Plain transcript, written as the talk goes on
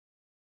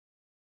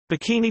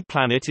Bikini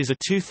Planet is a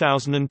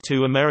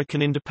 2002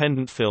 American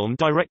independent film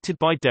directed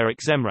by Derek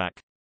Zemrak.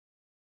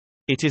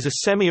 It is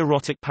a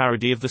semi-erotic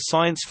parody of the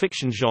science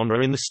fiction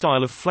genre in the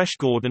style of Flesh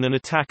Gordon and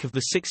Attack of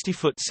the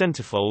 60-Foot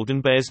Centerfold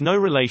and bears no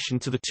relation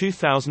to the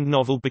 2000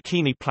 novel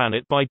Bikini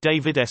Planet by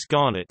David S.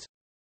 Garnett.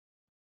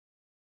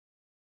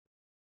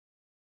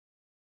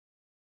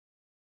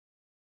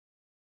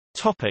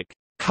 Topic: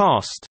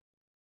 Cast.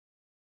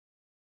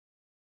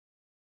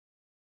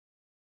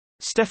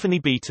 Stephanie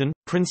Beaton,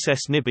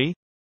 Princess Nibby.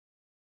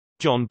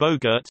 John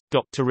Bogert,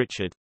 Dr.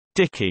 Richard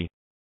Dickie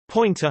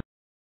Pointer.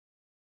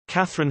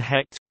 Catherine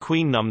Hecht,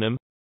 Queen Numnum.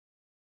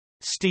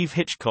 Steve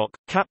Hitchcock,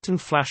 Captain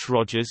Flash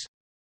Rogers.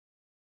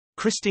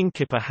 Christine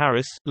Kipper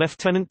Harris,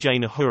 Lieutenant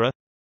Jane Uhura.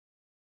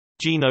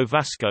 Gino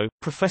Vasco,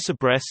 Professor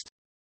Brest.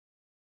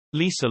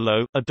 Lisa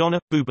Lowe, Adonna,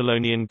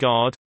 Babylonian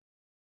Guard.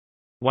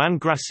 Juan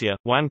Gracia,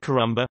 Juan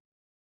Carumba.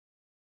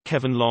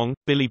 Kevin Long,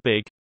 Billy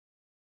Big.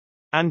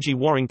 Angie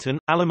Warrington,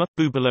 Alima,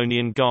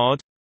 Babylonian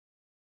Guard.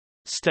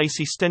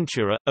 Stacey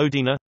Stentura,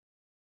 Odina.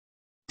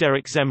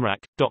 Derek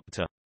Zemrak,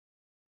 Dr.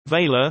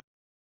 Vaylor.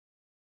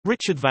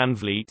 Richard Van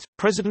Vliet,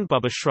 President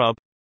Bubba Shrub.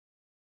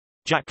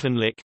 Jacqueline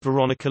Lick,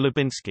 Veronica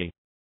Lubinsky.